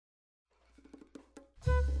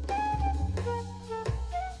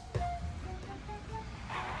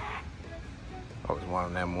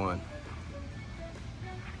want an M1.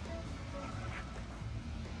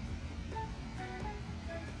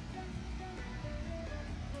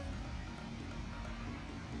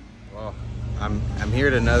 Well, I'm here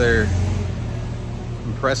at another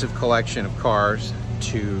impressive collection of cars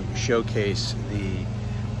to showcase the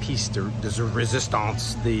piece de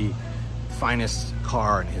resistance, the finest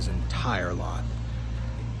car in his entire lot.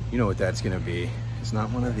 You know what that's gonna be. It's not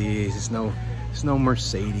one of these, it's no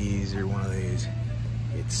Mercedes or one of these.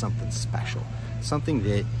 It's something special, something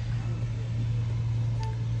that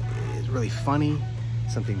is really funny,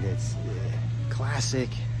 something that's classic.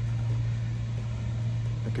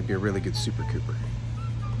 That could be a really good Super Cooper.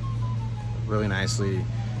 Really nicely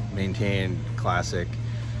maintained, classic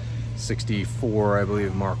 64, I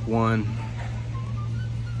believe, Mark 1,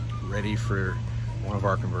 ready for one of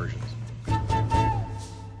our conversions.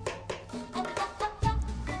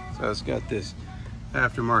 So it's got this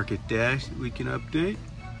aftermarket dash that we can update,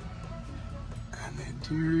 and the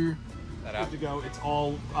interior. Good to go. It's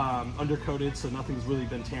all undercoated, so nothing's really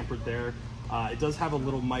been tampered there. It does have a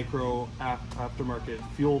little micro aftermarket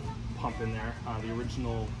fuel pump in there. The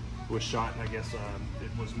original was shot, and I guess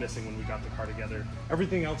it was missing when we got the car together.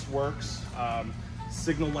 Everything else works.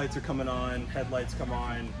 Signal lights are coming on, headlights come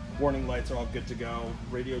on, warning lights are all good to go.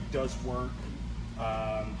 Radio does work.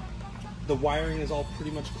 The wiring is all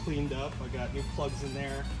pretty much cleaned up. I got new plugs in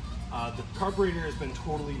there. The carburetor has been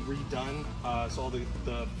totally redone. So all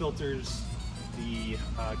the filters, the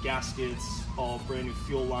gaskets, all brand new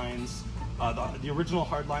fuel lines. The original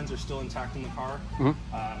hard lines are still intact in the car.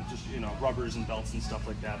 Mm-hmm. Just, you know, rubbers and belts and stuff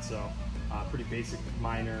like that. So pretty basic,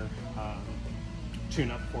 minor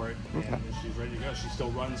tune up for it. Okay. And she's ready to go. She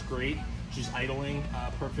still runs great. She's idling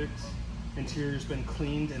perfect. Interior's been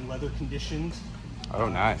cleaned and leather conditioned. Oh,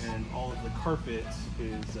 nice. And all of the carpet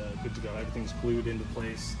is good to go. Everything's glued into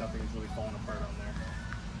place. Nothing's really falling apart on there.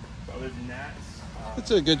 So other than that, it's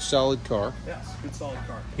a good solid car. Yes, good solid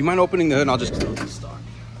car. You mind opening the hood and I'll just throw the stock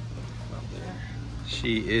up there.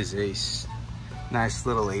 She is a nice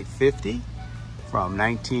little 850 from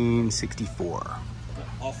 1964.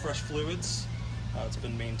 All fresh fluids. It's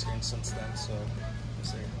been maintained since then, so I'll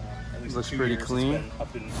say, at least looks 2 pretty years clean. It's been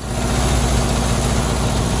up in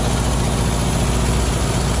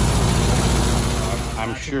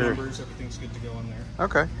I'm sure numbers, everything's good to go on there.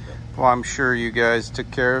 Okay. Well, I'm sure you guys took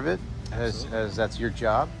care of it as that's your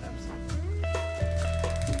job.